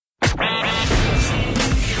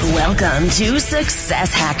Welcome to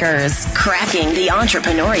Success Hackers, Cracking the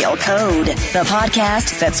Entrepreneurial Code, the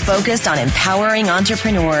podcast that's focused on empowering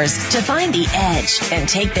entrepreneurs to find the edge and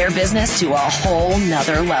take their business to a whole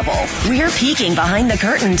nother level. We're peeking behind the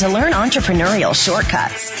curtain to learn entrepreneurial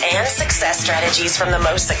shortcuts and success strategies from the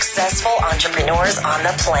most successful entrepreneurs on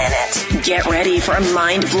the planet. Get ready for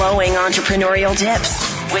mind-blowing entrepreneurial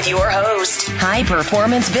tips with your host,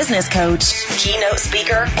 high-performance business coach, keynote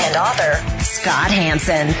speaker, and author, Scott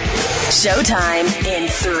Hanson. Showtime in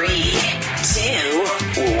 3, 2,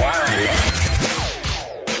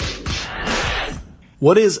 1.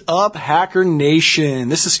 What is up, Hacker Nation?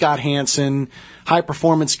 This is Scott Hanson,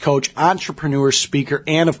 high-performance coach, entrepreneur, speaker,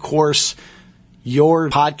 and, of course, your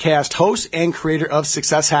podcast host and creator of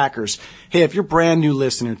Success Hackers. Hey, if you're a brand new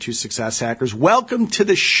listener to Success Hackers, welcome to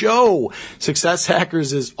the show. Success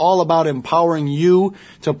Hackers is all about empowering you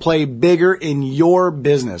to play bigger in your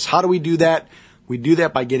business. How do we do that? We do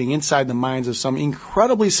that by getting inside the minds of some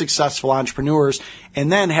incredibly successful entrepreneurs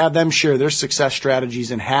and then have them share their success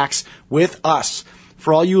strategies and hacks with us.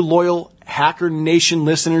 For all you loyal Hacker Nation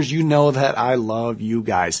listeners, you know that I love you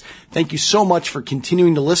guys. Thank you so much for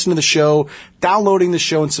continuing to listen to the show, downloading the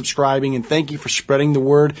show and subscribing, and thank you for spreading the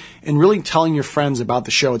word and really telling your friends about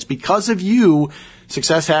the show. It's because of you,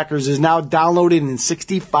 Success Hackers is now downloaded in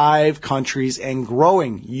 65 countries and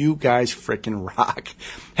growing. You guys freaking rock.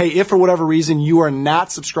 Hey, if for whatever reason you are not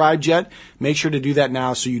subscribed yet, make sure to do that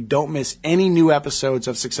now so you don't miss any new episodes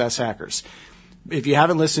of Success Hackers. If you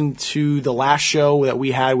haven't listened to the last show that we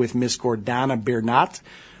had with Miss Gordana Bernat,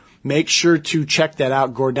 make sure to check that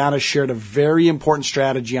out. Gordana shared a very important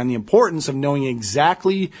strategy on the importance of knowing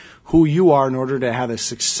exactly who you are in order to have the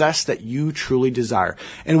success that you truly desire.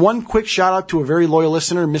 And one quick shout out to a very loyal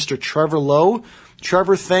listener, Mr. Trevor Lowe.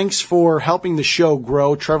 Trevor, thanks for helping the show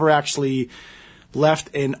grow. Trevor actually left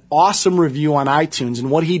an awesome review on iTunes, and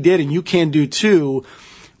what he did, and you can do too,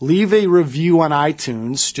 leave a review on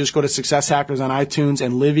iTunes. Just go to Success Hackers on iTunes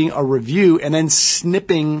and leaving a review and then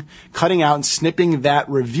cutting out and snipping that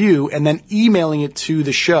review and then emailing it to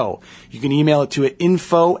the show. You can email it to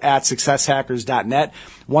info@successhackers.net.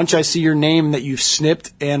 Once I see your name that you've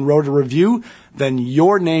snipped and wrote a review, then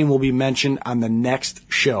your name will be mentioned on the next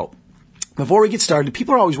show. Before we get started,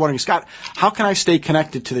 people are always wondering, Scott, how can I stay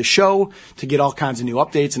connected to the show to get all kinds of new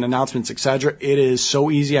updates and announcements, etc.? It is so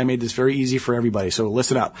easy. I made this very easy for everybody. So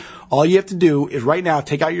listen up. All you have to do is right now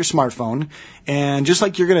take out your smartphone, and just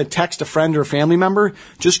like you're going to text a friend or a family member,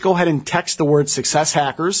 just go ahead and text the word Success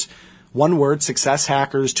Hackers, one word, Success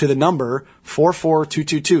Hackers, to the number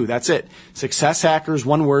 44222. That's it. Success Hackers,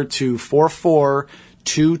 one word, to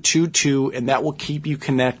 44222, and that will keep you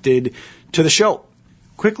connected to the show.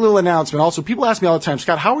 Quick little announcement. Also, people ask me all the time,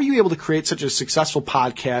 Scott, how are you able to create such a successful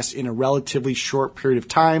podcast in a relatively short period of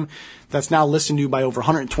time that's now listened to by over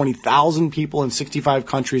 120,000 people in 65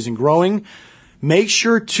 countries and growing? Make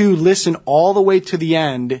sure to listen all the way to the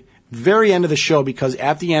end, very end of the show, because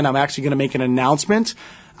at the end, I'm actually going to make an announcement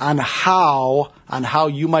on how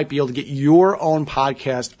you might be able to get your own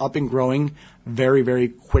podcast up and growing very, very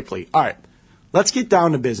quickly. All right. Let's get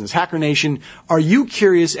down to business. Hacker Nation, are you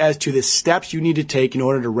curious as to the steps you need to take in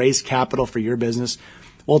order to raise capital for your business?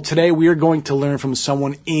 Well, today we are going to learn from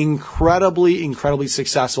someone incredibly, incredibly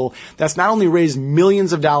successful that's not only raised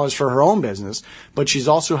millions of dollars for her own business, but she's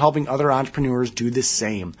also helping other entrepreneurs do the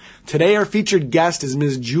same. Today, our featured guest is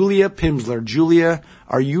Ms. Julia Pimsler. Julia,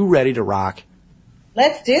 are you ready to rock?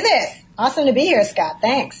 Let's do this. Awesome to be here, Scott.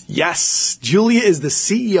 Thanks. Yes. Julia is the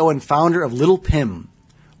CEO and founder of Little Pim,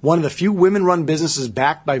 one of the few women-run businesses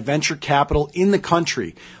backed by venture capital in the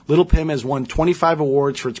country. Little Pim has won 25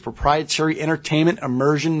 awards for its proprietary entertainment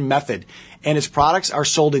immersion method, and its products are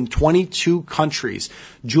sold in 22 countries.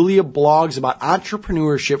 Julia blogs about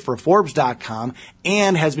entrepreneurship for Forbes.com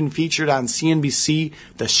and has been featured on CNBC,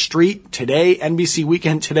 The Street, Today, NBC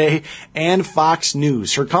Weekend Today, and Fox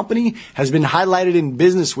News. Her company has been highlighted in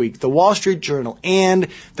Businessweek, The Wall Street Journal, and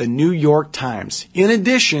The New York Times. In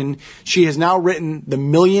addition, she has now written The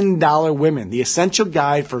 $1 Million Women, the essential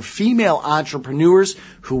guide for female entrepreneurs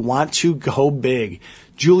who want to go big.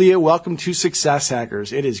 Julia, welcome to Success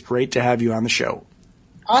Hackers. It is great to have you on the show.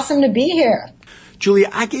 Awesome to be here. Julia,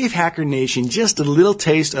 I gave Hacker Nation just a little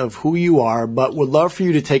taste of who you are, but would love for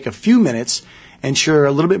you to take a few minutes and share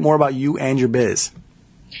a little bit more about you and your biz.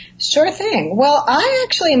 Sure thing. Well, I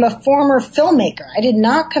actually am a former filmmaker. I did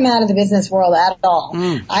not come out of the business world at all.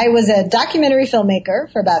 I was a documentary filmmaker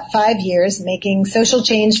for about 5 years, making social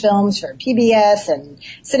change films for PBS and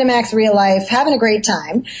Cinemax Real Life, having a great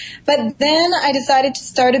time. But then I decided to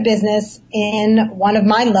start a business in one of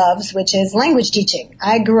my loves, which is language teaching.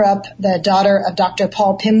 I grew up the daughter of Dr.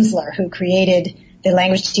 Paul Pimsler, who created the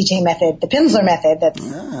language teaching method, the Pimsleur method, that's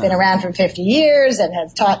been around for 50 years and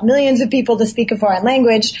has taught millions of people to speak a foreign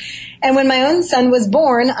language. And when my own son was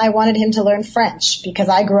born, I wanted him to learn French because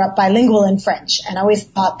I grew up bilingual in French, and I always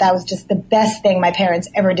thought that was just the best thing my parents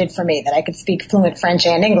ever did for me, that I could speak fluent French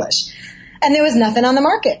and English. And there was nothing on the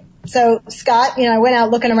market. So Scott, I went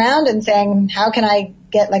out looking around and saying, how can I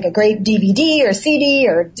get like a great DVD or CD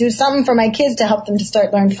or do something for my kids to help them to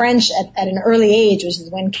start learn French at an early age, which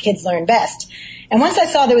is when kids learn best. And once I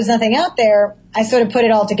saw there was nothing out there, I sort of put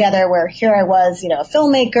it all together where here I was, a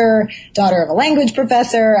filmmaker, daughter of a language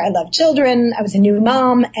professor. I love children. I was a new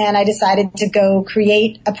mom, and I decided to go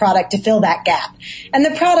create a product to fill that gap. And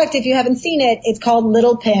the product, if you haven't seen it, it's called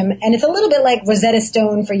Little Pim, and it's a little bit like Rosetta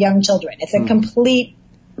Stone for young children. It's a complete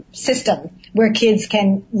system where kids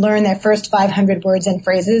can learn their first 500 words and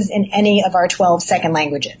phrases in any of our 12 second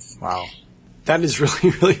languages. Wow. That is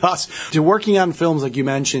really, really awesome. To working on films, like you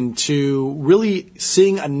mentioned, to really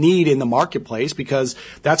seeing a need in the marketplace, because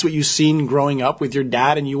that's what you've seen growing up with your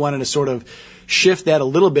dad, and you wanted to sort of shift that a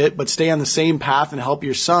little bit, but stay on the same path and help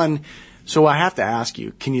your son. So I have to ask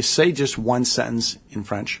you, can you say just one sentence in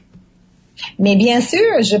French? Mais bien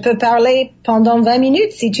sûr, je peux parler pendant 20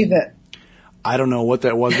 minutes si tu veux. I don't know what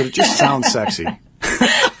that was, but it just sounds sexy.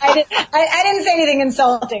 I didn't say anything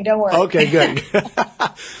insulting, don't worry. Okay, good.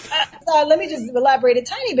 Let me just elaborate a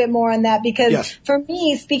tiny bit more on that, because for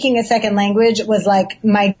me, speaking a second language was like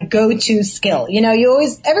my go-to skill.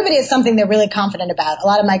 Everybody has something they're really confident about. A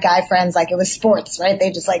lot of my guy friends, it was sports, right?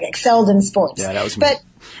 They just excelled in sports. Yeah, that was me.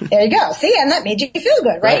 But there you go. See, and that made you feel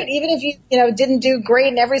good, right? Even if you, didn't do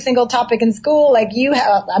great in every single topic in school,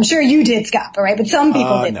 I'm sure you did, Scott, right? But some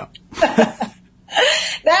people didn't. No.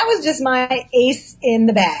 That was just my ace in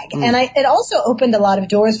the bag. And it also opened a lot of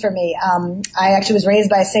doors for me. I actually was raised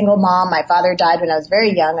by a single mom. My father died when I was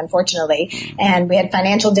very young, unfortunately, and we had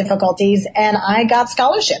financial difficulties, and I got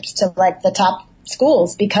scholarships to the top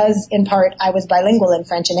schools because, in part, I was bilingual in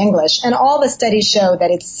French and English. And all the studies show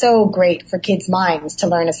that it's so great for kids' minds to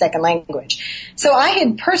learn a second language. So I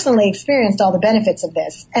had personally experienced all the benefits of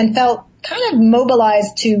this and felt kind of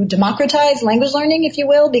mobilized to democratize language learning, if you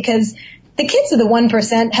will, because the kids of the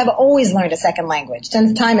 1% have always learned a second language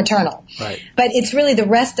since time eternal. Right. But it's really the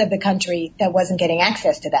rest of the country that wasn't getting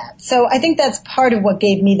access to that. So I think that's part of what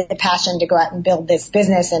gave me the passion to go out and build this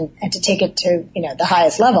business and to take it to, the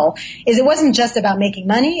highest level, is it wasn't just about making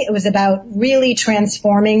money. It was about really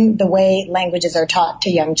transforming the way languages are taught to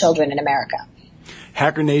young children in America.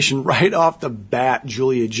 Hacker Nation, right off the bat,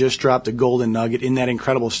 Julia just dropped a golden nugget in that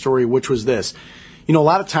incredible story, which was this. A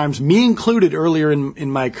lot of times, me included earlier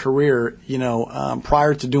in my career,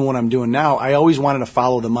 prior to doing what I'm doing now, I always wanted to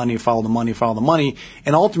follow the money.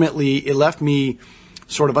 And ultimately, it left me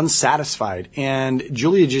sort of unsatisfied. And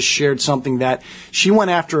Julia just shared something that she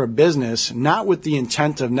went after a business, not with the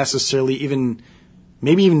intent of necessarily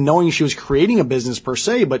maybe even knowing she was creating a business per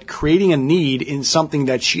se, but creating a need in something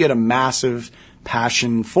that she had a massive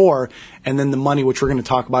passion for. And then the money, which we're going to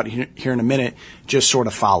talk about here in a minute, just sort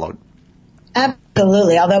of followed.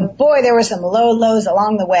 Absolutely. Although, boy, there were some low lows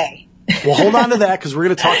along the way. Well, hold on to that, because we're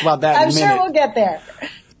going to talk about that in a minute. I'm sure we'll get there.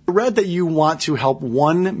 I read that you want to help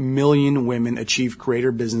 1 million women achieve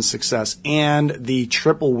greater business success and the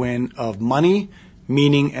triple win of money,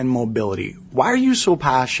 meaning, and mobility. Why are you so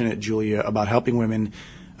passionate, Julia, about helping women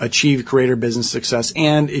achieve greater business success?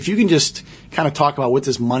 And if you can just kind of talk about what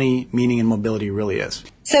this money, meaning, and mobility really is.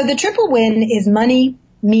 So the triple win is money,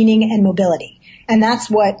 meaning, and mobility. And that's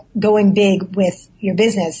what going big with your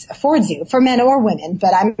business affords you, for men or women.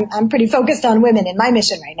 But I'm pretty focused on women in my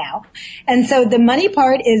mission right now. And so the money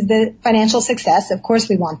part is the financial success. Of course,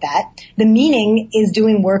 we want that. The meaning is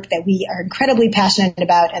doing work that we are incredibly passionate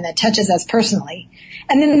about and that touches us personally.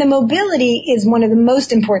 And then the mobility is one of the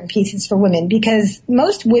most important pieces for women, because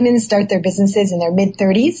most women start their businesses in their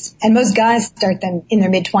mid-30s and most guys start them in their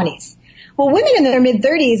mid-20s. Well, women in their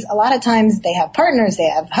mid-30s, a lot of times they have partners, they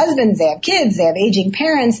have husbands, they have kids, they have aging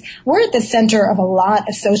parents. We're at the center of a lot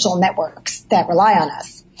of social networks that rely on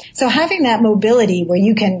us. So having that mobility where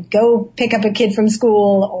you can go pick up a kid from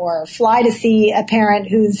school or fly to see a parent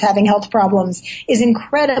who's having health problems is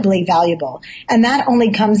incredibly valuable. And that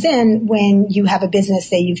only comes in when you have a business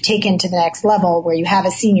that you've taken to the next level, where you have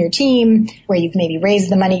a senior team, where you've maybe raised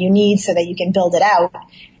the money you need so that you can build it out.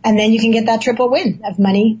 And then you can get that triple win of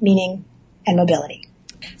money, meaning, and mobility.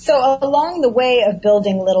 So along the way of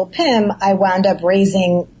building Little Pim, I wound up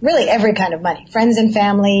raising really every kind of money, friends and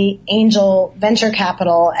family, angel, venture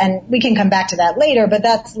capital, and we can come back to that later, but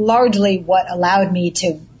that's largely what allowed me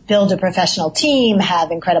to build a professional team, have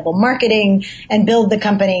incredible marketing, and build the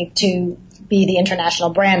company to be the international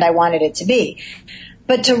brand I wanted it to be.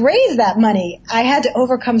 But to raise that money, I had to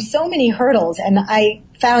overcome so many hurdles, and I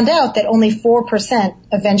found out that only 4%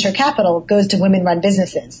 of venture capital goes to women-run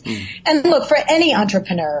businesses. And look, for any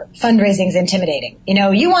entrepreneur, fundraising is intimidating. You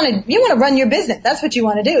know, you want to run your business. That's what you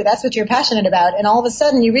want to do. That's what you're passionate about. And all of a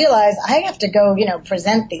sudden you realize I have to go,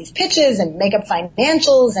 present these pitches and make up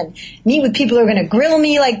financials and meet with people who are going to grill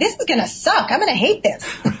me. Like, this is going to suck. I'm going to hate this.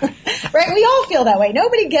 Right? We all feel that way.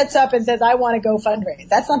 Nobody gets up and says, I want to go fundraise.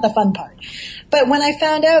 That's not the fun part. But when I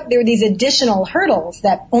found out there were these additional hurdles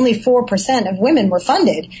that only 4% of women were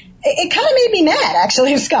funded, it kind of made me mad,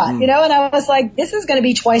 actually, Scott, and I was like, this is going to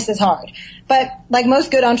be twice as hard. But like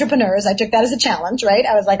most good entrepreneurs, I took that as a challenge, right?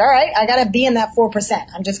 I was like, all right, I got to be in that 4%.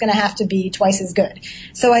 I'm just going to have to be twice as good.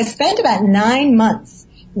 So I spent about 9 months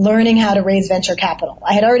learning how to raise venture capital.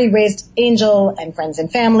 I had already raised angel and friends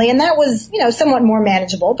and family, and that was, somewhat more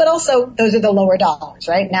manageable, but also those are the lower dollars,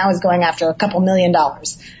 right? Now is going after a couple $1 million.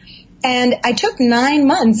 And I took 9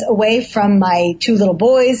 months away from my 2 little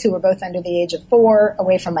boys who were both under the age of 4,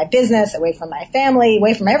 away from my business, away from my family,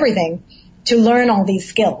 away from everything to learn all these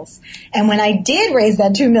skills. And when I did raise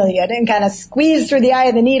that $2 million and kind of squeezed through the eye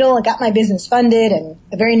of the needle and got my business funded, and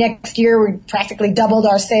the very next year we practically doubled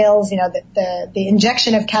our sales, the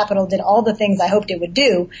injection of capital did all the things I hoped it would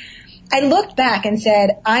do. I looked back and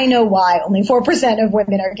said, I know why only 4% of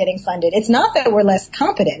women are getting funded. It's not that we're less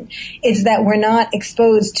competent. It's that we're not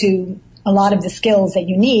exposed to a lot of the skills that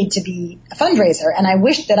you need to be a fundraiser. And I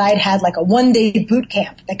wish that I'd had like a 1-day boot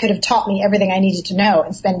camp that could have taught me everything I needed to know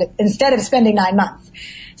instead of spending 9 months.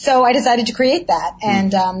 So I decided to create that.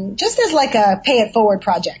 And just as like a pay it forward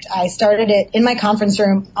project, I started it in my conference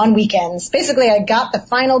room on weekends. Basically, I got the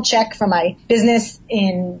final check from my business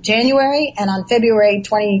in January, and on February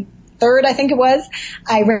 23rd, I think it was,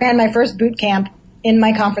 I ran my first boot camp in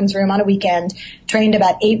my conference room on a weekend, trained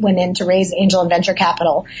about 8 women to raise angel and venture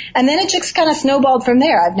capital. And then it just kind of snowballed from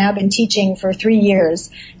there. I've now been teaching for 3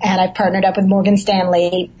 years, and I've partnered up with Morgan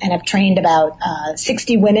Stanley, and I've trained about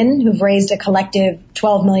 60 women who've raised a collective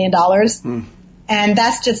 $12 million. And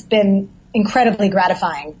that's just been incredibly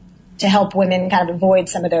gratifying to help women kind of avoid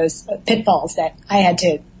some of those pitfalls that I had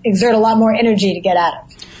to exert a lot more energy to get out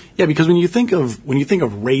of. Yeah, because when you think of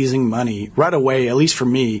raising money, right away, at least for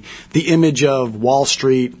me, the image of Wall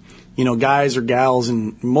Street, guys or gals,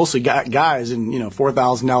 and mostly guys in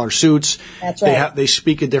 $4,000 suits. That's right. They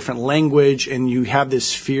speak a different language, and you have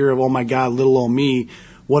this fear of, oh my God, little old me.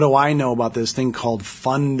 What do I know about this thing called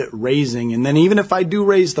fundraising? And then even if I do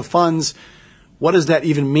raise the funds, what does that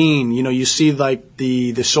even mean? You see like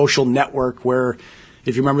the social network where,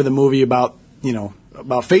 if you remember the movie about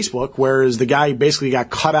Facebook, whereas the guy basically got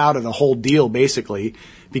cut out of the whole deal basically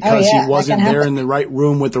because he wasn't there in the right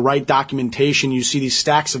room with the right documentation. You see these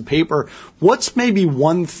stacks of paper. What's maybe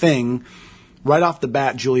one thing right off the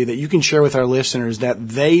bat, Julia, that you can share with our listeners that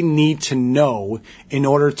they need to know in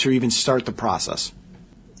order to even start the process?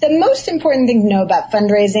 The most important thing to know about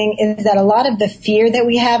fundraising is that a lot of the fear that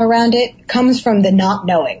we have around it comes from the not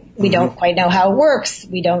knowing. We don't quite know how it works.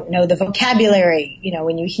 We don't know the vocabulary.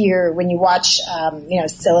 When you watch,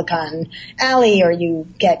 Silicon Alley, or you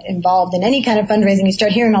get involved in any kind of fundraising, you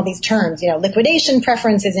start hearing all these terms, liquidation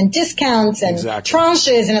preferences and discounts and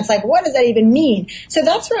tranches. And it's like, what does that even mean? So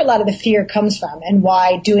that's where a lot of the fear comes from, and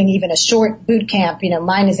why doing even a short boot camp,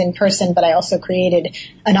 mine is in person, but I also created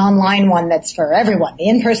an online one that's for everyone. The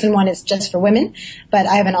in-person one is just for women, but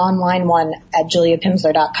I have an online one at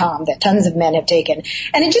juliapimsler.com that tons of men have taken.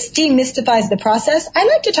 And it just demystifies the process. I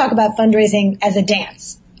like to talk about fundraising as a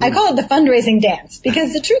dance. I call it the fundraising dance,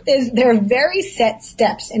 because the truth is there are very set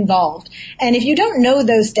steps involved. And if you don't know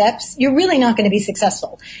those steps, you're really not going to be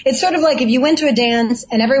successful. It's sort of like if you went to a dance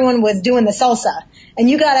and everyone was doing the salsa and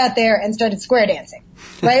you got out there and started square dancing,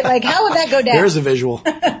 right? Like, how would that go down? There's a visual.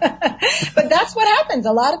 But that's what happens.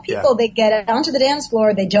 A lot of people, they get onto the dance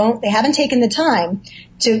floor. They haven't taken the time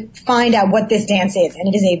to find out what this dance is. And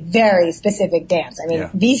it is a very specific dance. I mean,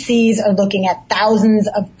 VCs are looking at thousands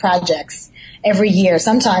of projects every year,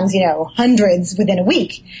 sometimes, hundreds within a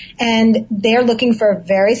week. And they're looking for a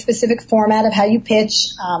very specific format of how you pitch,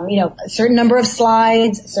 a certain number of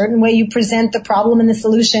slides, a certain way you present the problem and the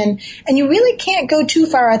solution. And you really can't go too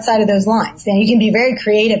far outside of those lines. Then you can be very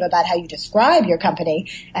creative about how you describe your company.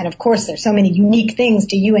 And of course, there's so many unique things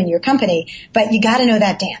to you and your company, but you got to know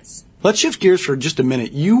that dance. Let's shift gears for just a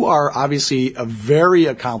minute. You are obviously a very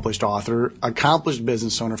accomplished author, accomplished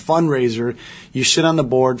business owner, fundraiser. You sit on the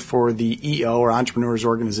board for the EO, or Entrepreneurs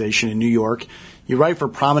Organization in New York. You write for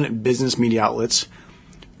prominent business media outlets.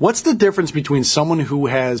 What's the difference between someone who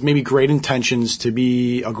has maybe great intentions to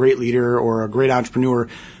be a great leader or a great entrepreneur,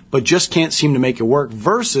 but just can't seem to make it work,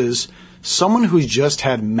 versus someone who's just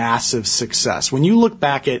had massive success. When you look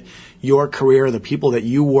back at your career, the people that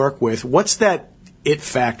you work with, what's that it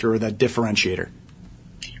factor or that differentiator?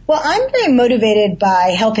 Well, I'm very motivated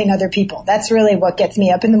by helping other people. That's really what gets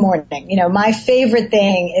me up in the morning. You know, my favorite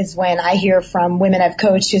thing is when I hear from women I've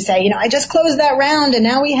coached who say, you know, I just closed that round and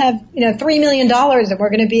now we have, you know, $3 million and we're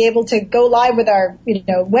going to be able to go live with our, you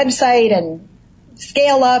know, website and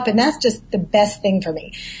scale up. And that's just the best thing for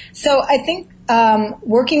me. So I think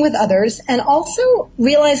working with others and also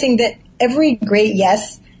realizing that every great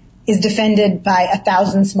yes is defended by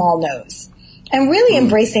 1,000 small no's. And really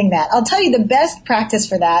embracing that. I'll tell you the best practice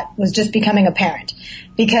for that was just becoming a parent.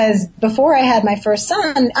 Because before I had my first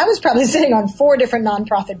son, I was probably sitting on 4 different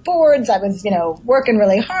nonprofit boards. I was, you know, working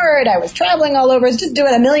really hard. I was traveling all over. I was just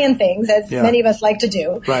doing a million things, as many of us like to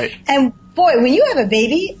do. Right. And boy, when you have a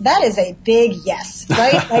baby, that is a big yes,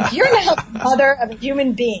 right? Like you're now the mother of a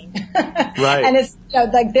human being. Right. And it's, you know,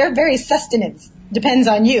 like their very sustenance depends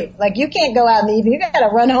on you. Like you can't go out in the evening. You got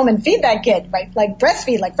to run home and feed that kid, right? Like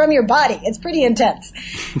breastfeed, like from your body. It's pretty intense.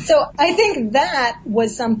 So I think that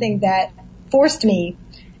was something that forced me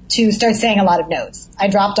to start saying a lot of no's. I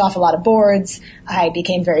dropped off a lot of boards. I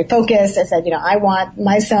became very focused. I said, you know, I want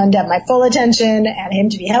my son to have my full attention and him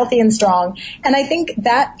to be healthy and strong. And I think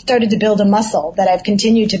that started to build a muscle that I've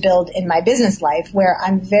continued to build in my business life where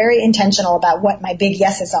I'm very intentional about what my big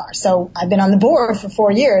yeses are. So I've been on the board for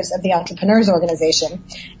 4 years of the Entrepreneurs Organization,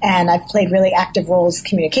 and I've played really active roles,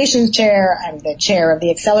 communications chair. I'm the chair of the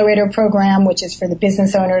Accelerator program, which is for the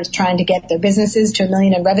business owners trying to get their businesses to $1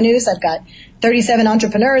 million in revenues. I've got 37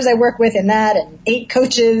 entrepreneurs I work with in that and 8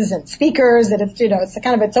 coaches and speakers that it's, you know, it's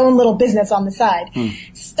kind of its own little business on the side.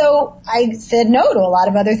 So I said no to a lot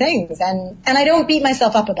of other things and I don't beat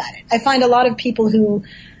myself up about it. I find a lot of people who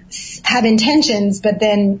have intentions but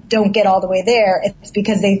then don't get all the way there. It's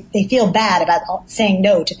because they feel bad about saying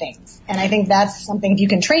no to things. And I think that's something if you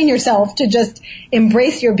can train yourself to just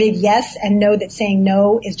embrace your big yes and know that saying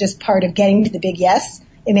no is just part of getting to the big yes,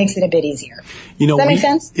 it makes it a bit easier. You know, does that make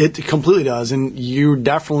sense? It completely does. And you're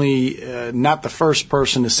definitely not the first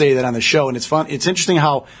person to say that on the show. And it's fun. It's interesting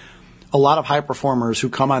how a lot of high performers who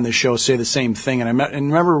come on the show say the same thing. And I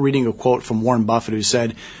remember reading a quote from Warren Buffett who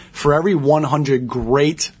said, for every 100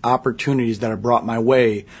 great opportunities that are brought my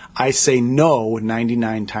way, I say no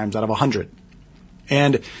 99 times out of 100.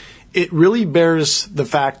 And it really bears the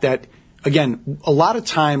fact that, again, a lot of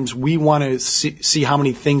times we want to see how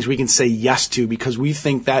many things we can say yes to because we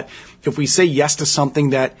think that if we say yes to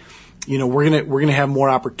something that, you know, we're gonna have more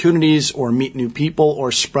opportunities or meet new people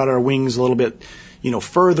or spread our wings a little bit, you know,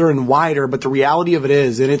 further and wider. But the reality of it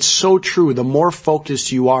is, and it's so true, the more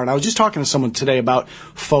focused you are, and I was just talking to someone today about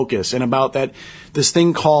focus and about that this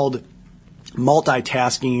thing called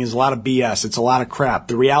multitasking is a lot of BS. It's a lot of crap.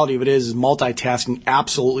 The reality of it is multitasking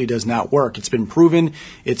absolutely does not work. It's been proven.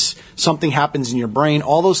 It's something happens in your brain.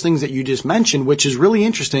 All those things that you just mentioned, which is really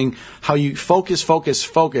interesting, how you focus,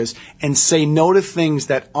 and say no to things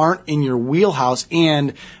that aren't in your wheelhouse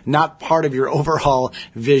and not part of your overall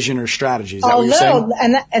vision or strategy. Is that what you're saying?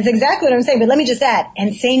 And that's exactly what I'm saying. But let me just add,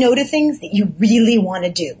 and say no to things that you really want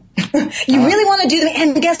to do. You really want to do them,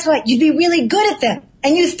 and guess what? You'd be really good at them.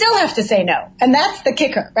 And you still have to say no. And that's the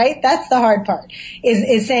kicker, right? That's the hard part,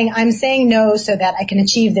 is saying, I'm saying no so that I can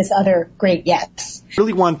achieve this other great yes. I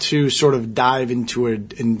really want to sort of dive into a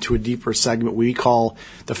deeper segment we call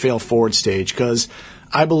the fail forward stage, because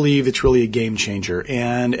I believe it's really a game changer.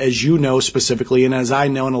 And as you know specifically, and as I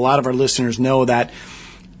know, and a lot of our listeners know, that,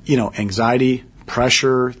 you know, anxiety,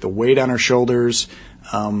 pressure, the weight on our shoulders,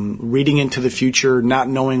 reading into the future, not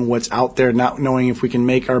knowing what's out there, not knowing if we can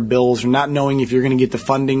make our bills, or not knowing if you're going to get the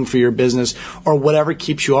funding for your business, or whatever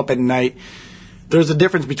keeps you up at night. There's a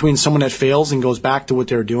difference between someone that fails and goes back to what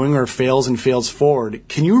they're doing, or fails and fails forward.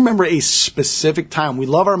 Can you remember a specific time? We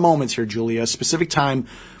love our moments here, Julia. A specific time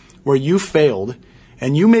where you failed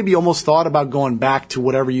and you maybe almost thought about going back to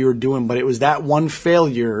whatever you were doing, but it was that one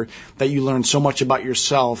failure that you learned so much about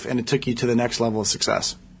yourself and it took you to the next level of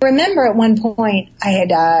success. I remember at one point I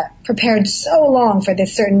had prepared so long for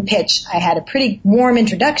this certain pitch. I had a pretty warm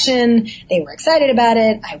introduction. They were excited about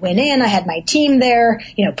it. I went in. I had my team there,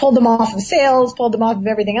 you know, pulled them off of sales, pulled them off of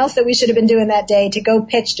everything else that we should have been doing that day to go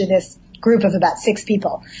pitch to this group of about 6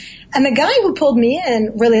 people. And the guy who pulled me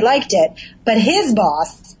in really liked it, but his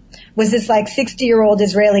boss was this like 60-year-old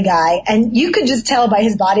Israeli guy, and you could just tell by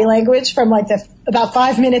his body language from like about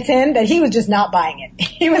 5 minutes in that he was just not buying it.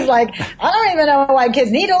 He was like, I don't even know why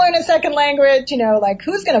kids need to learn a second language, you know, like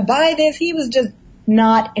who's going to buy this? He was just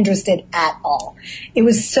not interested at all. It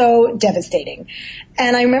was so devastating.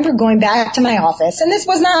 And I remember going back to my office, and this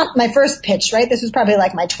was not my first pitch, right? This was probably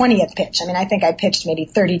like my 20th pitch. I mean, I think I pitched maybe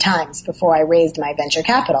 30 times before I raised my venture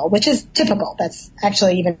capital, which is typical. That's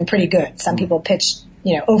actually even pretty good. Some people pitch,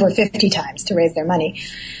 over 50 times to raise their money.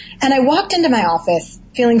 And I walked into my office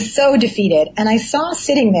feeling so defeated, and I saw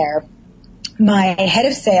sitting there my head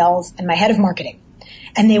of sales and my head of marketing.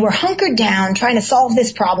 And they were hunkered down trying to solve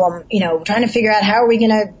this problem, trying to figure out how are we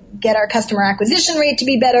going to get our customer acquisition rate to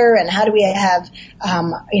be better, and how do we have,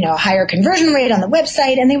 a higher conversion rate on the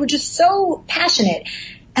website. And they were just so passionate.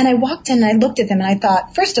 And I walked in and I looked at them and I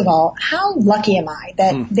thought, first of all, how lucky am I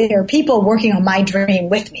that there are people working on my dream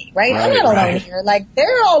with me, right? I'm not alone here. Like,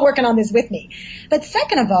 they're all working on this with me. But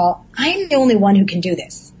second of all, I'm the only one who can do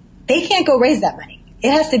this. They can't go raise that money.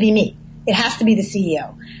 It has to be me. It has to be the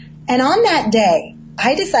CEO. And on that day,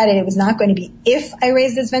 I decided it was not going to be if I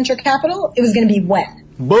raised this venture capital, it was going to be when.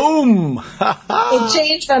 Boom! It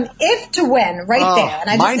changed from if to when right there. And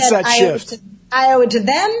I just mindset shift. I owe it to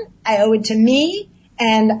them, I owe it to me,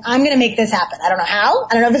 and I'm going to make this happen. I don't know how.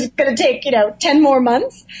 I don't know if it's going to take, 10 more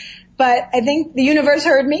months. But I think the universe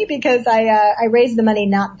heard me because I raised the money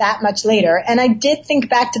not that much later. And I did think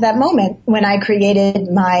back to that moment when I created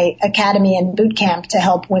my academy and boot camp to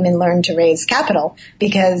help women learn to raise capital,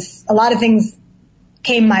 because a lot of things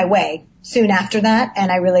came my way soon after that,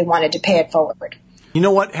 and I really wanted to pay it forward. You know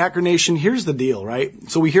what, Hacker Nation? Here's the deal, right?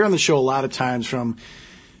 So we hear on the show a lot of times from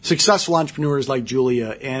successful entrepreneurs like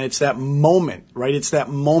Julia, and it's that moment, right? It's that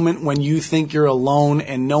moment when you think you're alone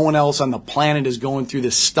and no one else on the planet is going through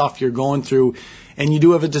this stuff you're going through, and you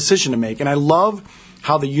do have a decision to make. And I love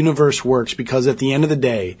how the universe works, because at the end of the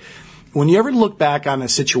day, when you ever look back on a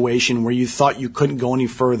situation where you thought you couldn't go any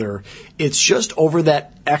further, it's just over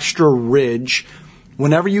that extra ridge.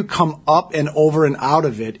 Whenever you come up and over and out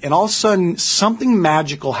of it, and all of a sudden something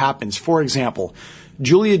magical happens. For example,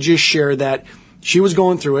 Julia just shared that she was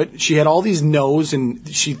going through it. She had all these no's, and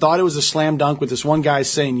she thought it was a slam dunk with this one guy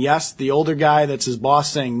saying yes, the older guy that's his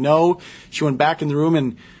boss saying no. She went back in the room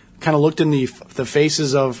and kind of looked in the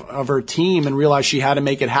faces of her team and realized she had to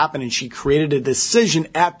make it happen, and she created a decision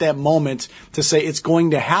at that moment to say it's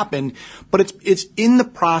going to happen. But it's in the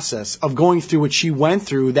process of going through what she went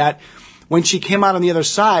through that when she came out on the other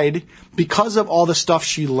side, because of all the stuff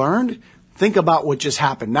she learned, think about what just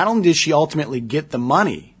happened. Not only did she ultimately get the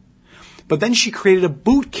money, but then she created a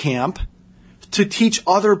boot camp to teach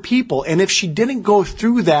other people. And if she didn't go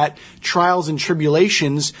through that trials and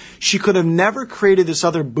tribulations, she could have never created this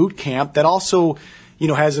other boot camp that also,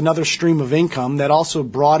 has another stream of income that also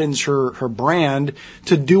broadens her brand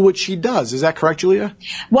to do what she does. Is that correct, Julia?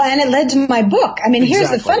 Well, and it led to my book. I mean, Exactly.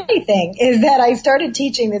 Here's the funny thing is that I started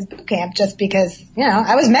teaching this boot camp just because,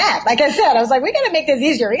 I was mad. Like I said, I was like, we got to make this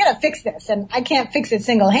easier. We got to fix this. And I can't fix it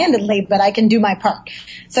single-handedly, but I can do my part.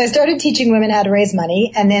 So I started teaching women how to raise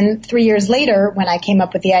money. And then 3 years later, when I came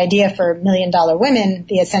up with the idea for $1 Million Women,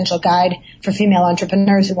 the essential guide for female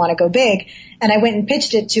entrepreneurs who want to go big, and I went and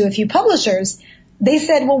pitched it to a few publishers, they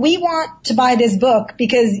said, well, we want to buy this book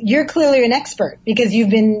because you're clearly an expert, because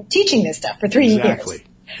you've been teaching this stuff for 3 years.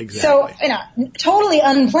 Exactly. So, totally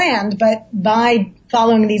unplanned, but by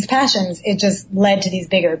following these passions, it just led to these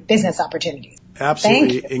bigger business opportunities.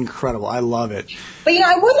 Absolutely incredible. I love it. But,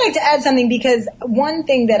 I would like to add something, because one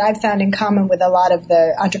thing that I've found in common with a lot of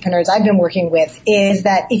the entrepreneurs I've been working with is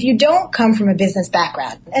that if you don't come from a business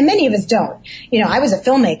background, and many of us don't, I was a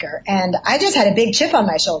filmmaker and I just had a big chip on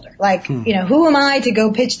my shoulder. Like, who am I to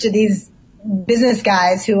go pitch to these business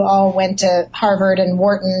guys who all went to Harvard and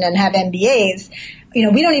Wharton and have MBAs?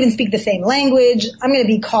 We don't even speak the same language. I'm going to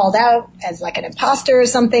be called out as like an imposter or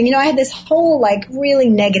something. I had this whole really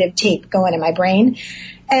negative tape going in my brain.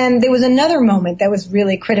 And there was another moment that was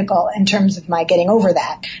really critical in terms of my getting over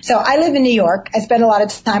that. So I live in New York. I spend a lot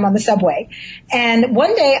of time on the subway. And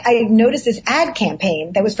one day I noticed this ad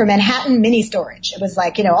campaign that was for Manhattan mini storage. It was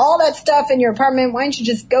like, all that stuff in your apartment, why don't you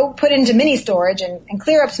just go put into mini storage and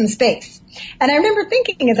clear up some space? And I remember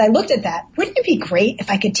thinking as I looked at that, wouldn't it be great if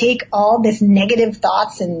I could take all this negative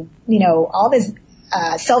thoughts and, all this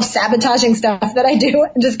self-sabotaging stuff that I do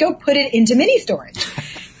and just go put it into mini storage?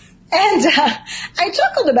 And I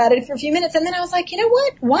chuckled about it for a few minutes, and then I was like, you know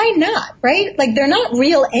what? Why not, right? Like, they're not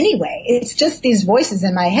real anyway. It's just these voices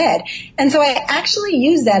in my head. And so I actually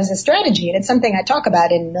use that as a strategy, and it's something I talk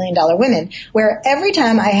about in $1 Million Women, where every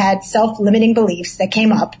time I had self-limiting beliefs that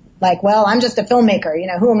came up, like, well, I'm just a filmmaker,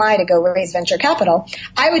 who am I to go raise venture capital?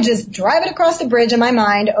 I would just drive it across the bridge in my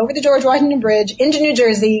mind, over the George Washington Bridge, into New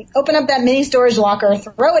Jersey, open up that mini storage locker,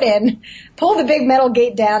 throw it in, pull the big metal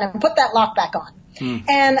gate down, and put that lock back on.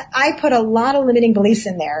 And I put a lot of limiting beliefs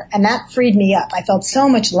in there, and that freed me up. I felt so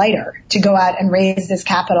much lighter to go out and raise this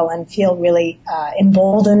capital and feel really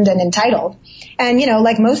emboldened and entitled. And, you know,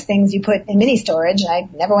 like most things you put in mini storage, I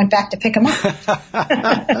never went back to pick them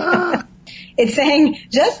up. It's saying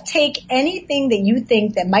just take anything that you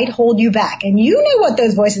think that might hold you back. And you know what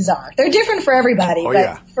those voices are. They're different for everybody.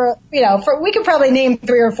 Oh, but we could probably name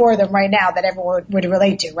 3 or 4 of them right now that everyone would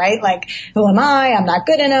relate to, right? Like, who am I? I'm not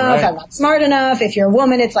good enough. Right. I'm not smart enough. If you're a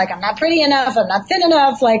woman, it's like, I'm not pretty enough. I'm not thin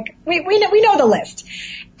enough. Like, we know the list.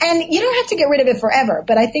 And you don't have to get rid of it forever.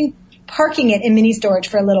 But I think parking it in mini storage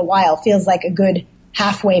for a little while feels like a good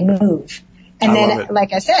halfway move. And then,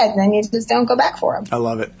 like I said, then you just don't go back for them. I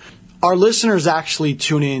love it. Our listeners actually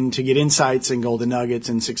tune in to get insights and golden nuggets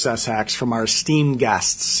and success hacks from our esteemed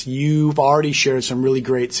guests. You've already shared some really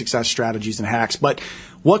great success strategies and hacks, but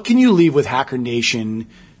what can you leave with Hacker Nation?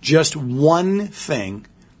 Just one thing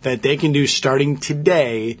that they can do starting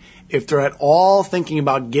today if they're at all thinking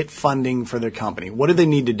about get funding for their company. What do they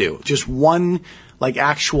need to do? Just one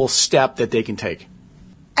actual step that they can take.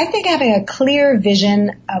 I think having a clear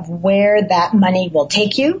vision of where that money will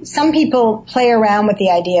take you. Some people play around with the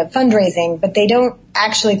idea of fundraising, but they don't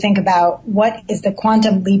actually think about what is the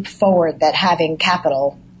quantum leap forward that having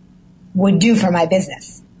capital would do for my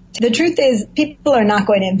business. The truth is, people are not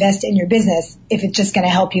going to invest in your business if it's just going to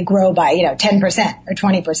help you grow by, 10% or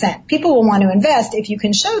 20%. People will want to invest if you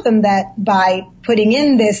can show them that by putting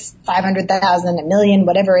in this 500,000, $1 million,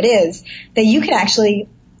 whatever it is, that you can actually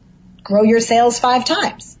grow your sales 5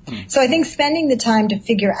 times. So I think spending the time to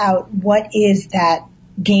figure out what is that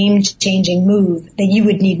game-changing move that you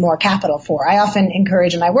would need more capital for. I often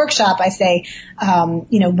encourage in my workshop, I say,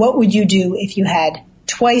 what would you do if you had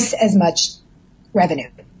twice as much revenue?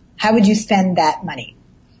 How would you spend that money?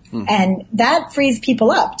 And that frees people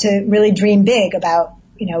up to really dream big about,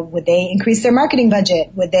 would they increase their marketing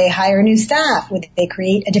budget? Would they hire new staff? Would they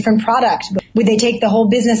create a different product? Would they take the whole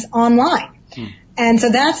business online? And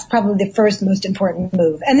so that's probably the first most important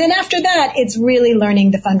move. And then after that, it's really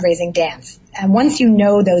learning the fundraising dance. And once you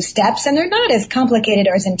know those steps, and they're not as complicated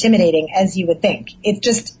or as intimidating as you would think, it's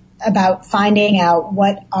just about finding out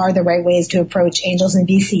what are the right ways to approach angels and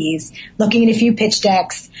VCs, looking at a few pitch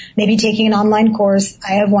decks, maybe taking an online course.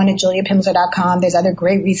 I have one at juliapimsler.com. There's other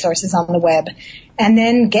great resources on the web. And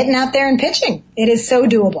then getting out there and pitching. It is so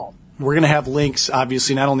doable. We're going to have links,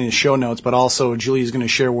 obviously, not only in the show notes, but also Julia's going to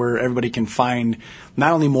share where everybody can find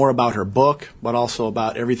not only more about her book, but also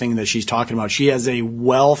about everything that she's talking about. She has a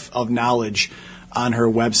wealth of knowledge on her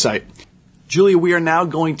website. Julia, we are now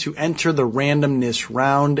going to enter the randomness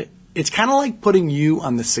round. It's kind of like putting you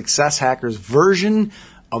on the Success Hackers version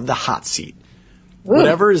of the hot seat. Ooh.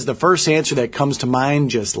 Whatever is the first answer that comes to mind,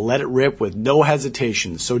 just let it rip with no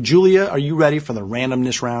hesitation. So, Julia, are you ready for the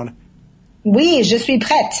randomness round? Oui, je suis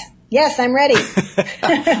prête. Yes, I'm ready.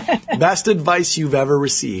 Best advice you've ever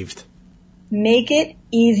received? Make it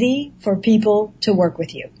easy for people to work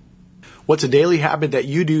with you. What's a daily habit that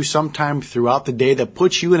you do sometime throughout the day that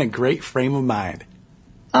puts you in a great frame of mind?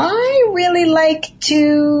 I really like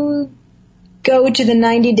to go to the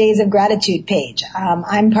 90 Days of Gratitude page.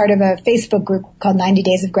 I'm part of a Facebook group called 90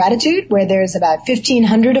 Days of Gratitude, where there's about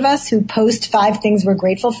 1,500 of us who post 5 things we're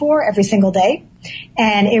grateful for every single day.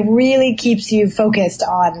 And it really keeps you focused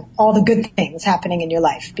on all the good things happening in your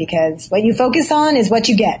life, because what you focus on is what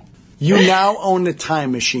you get. You now own the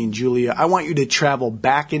time machine, Julia. I want you to travel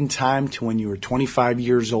back in time to when you were 25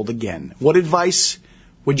 years old again. What advice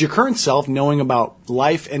would your current self, knowing about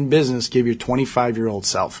life and business, give your 25-year-old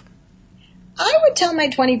self? I would tell my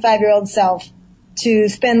 25-year-old self to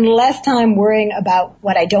spend less time worrying about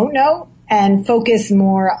what I don't know and focus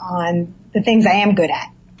more on the things I am good at.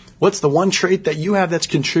 What's the one trait that you have that's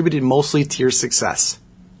contributed mostly to your success?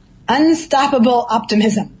 Unstoppable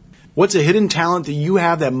optimism. What's a hidden talent that you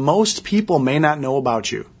have that most people may not know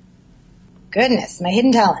about you? Goodness, my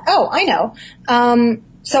hidden talent. Oh, I know.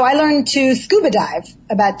 So I learned to scuba dive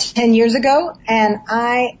about 10 years ago, and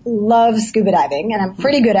I love scuba diving, and I'm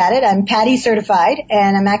pretty good at it. I'm PADI certified,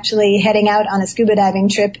 and I'm actually heading out on a scuba diving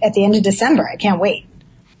trip at the end of December. I can't wait.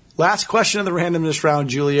 Last question of the randomness round,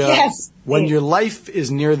 Julia. Yes. When your life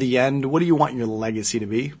is near the end, what do you want your legacy to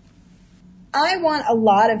be? I want a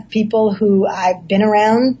lot of people who I've been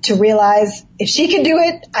around to realize if she can do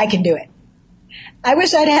it, I can do it. I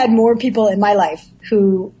wish I'd had more people in my life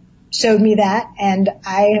who showed me that, and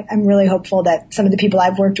I am really hopeful that some of the people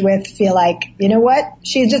I've worked with feel like, you know what,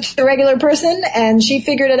 she's just a regular person and she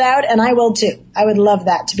figured it out, and I will too. I would love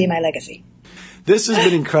that to be my legacy. This has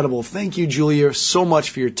been incredible. Thank you, Julia, so much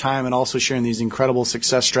for your time and also sharing these incredible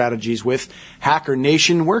success strategies with Hacker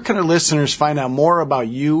Nation. Where can our listeners find out more about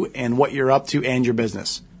you and what you're up to and your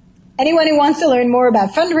business? Anyone who wants to learn more about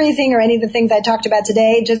fundraising or any of the things I talked about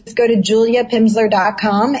today, just go to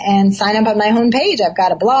juliapimsler.com and sign up on my homepage. I've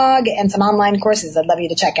got a blog and some online courses I'd love you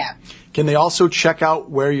to check out. Can they also check out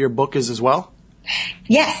where your book is as well?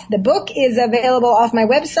 Yes, the book is available off my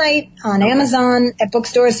website, on Amazon, at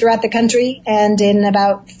bookstores throughout the country, and in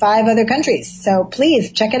about 5 other countries. So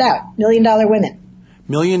please check it out, $1 Million Women. $1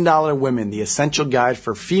 Million Women, the essential guide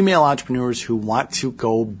for female entrepreneurs who want to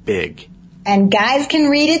go big. And guys can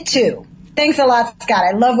read it too. Thanks a lot, Scott.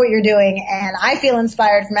 I love what you're doing, and I feel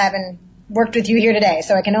inspired from having worked with you here today.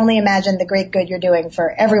 So I can only imagine the great good you're doing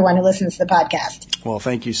for everyone who listens to the podcast. Well,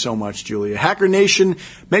 thank you so much, Julia. Hacker Nation,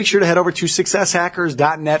 make sure to head over to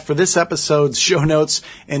successhackers.net for this episode's show notes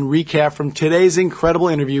and recap from today's incredible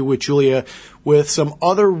interview with Julia, with some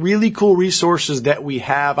other really cool resources that we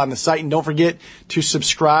have on the site. And don't forget to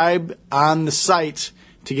subscribe on the site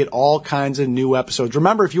to get all kinds of new episodes.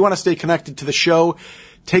 Remember, if you want to stay connected to the show,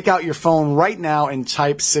 take out your phone right now and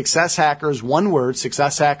type Success Hackers, one word,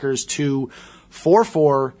 Success Hackers to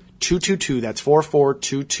 44222. That's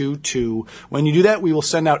 44222. When you do that, we will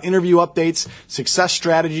send out interview updates, success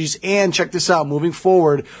strategies, and check this out, moving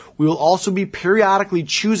forward, we will also be periodically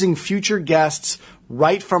choosing future guests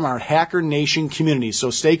right from our Hacker Nation community.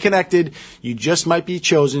 So stay connected. You just might be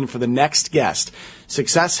chosen for the next guest.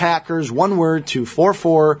 Success Hackers, one word, to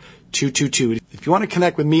 44222. If you want to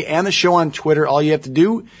connect with me and the show on Twitter, all you have to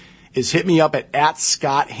do is hit me up at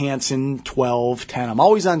ScottHansen1210. I'm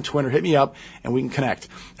always on Twitter. Hit me up and we can connect.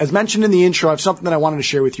 As mentioned in the intro, I have something that I wanted to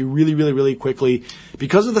share with you really quickly.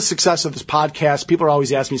 Because of the success of this podcast, people are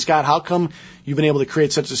always asking me, Scott, how come you've been able to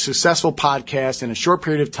create such a successful podcast in a short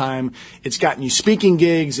period of time? It's gotten you speaking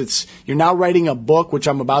gigs. You're now writing a book, which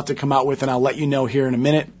I'm about to come out with, and I'll let you know here in a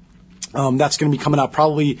minute. That's going to be coming out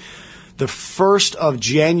probably the 1st of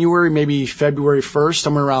January, maybe February 1st,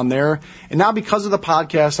 somewhere around there. And now because of the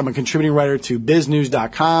podcast, I'm a contributing writer to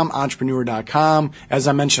biznews.com, entrepreneur.com. As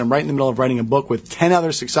I mentioned, I'm right in the middle of writing a book with 10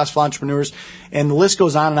 other successful entrepreneurs, and the list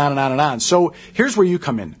goes on and on and on and on. So here's where you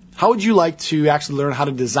come in. How would you like to actually learn how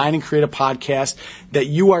to design and create a podcast that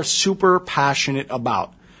you are super passionate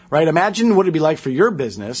about? Right? Imagine what it'd be like for your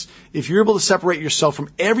business if you're able to separate yourself from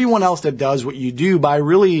everyone else that does what you do by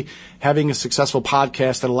really having a successful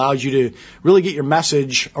podcast that allows you to really get your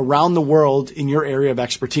message around the world in your area of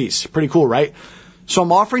expertise. Pretty cool, right? So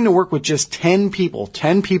I'm offering to work with just 10 people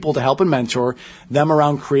to help and mentor them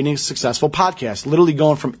around creating a successful podcast, literally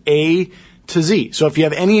going from A to Z. So if you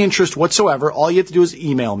have any interest whatsoever, all you have to do is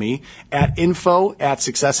email me at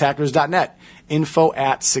info@successhackers.net.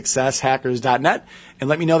 info@successhackers.net, and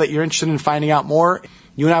let me know that you're interested in finding out more.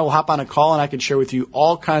 You and I will hop on a call and I can share with you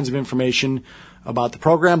all kinds of information about the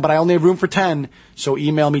program, but I only have room for 10, so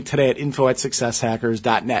email me today at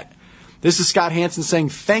info@successhackers.net. This is Scott Hansen saying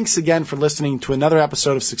thanks again for listening to another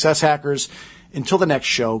episode of Success Hackers. Until the next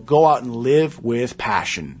show, go out and live with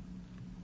passion.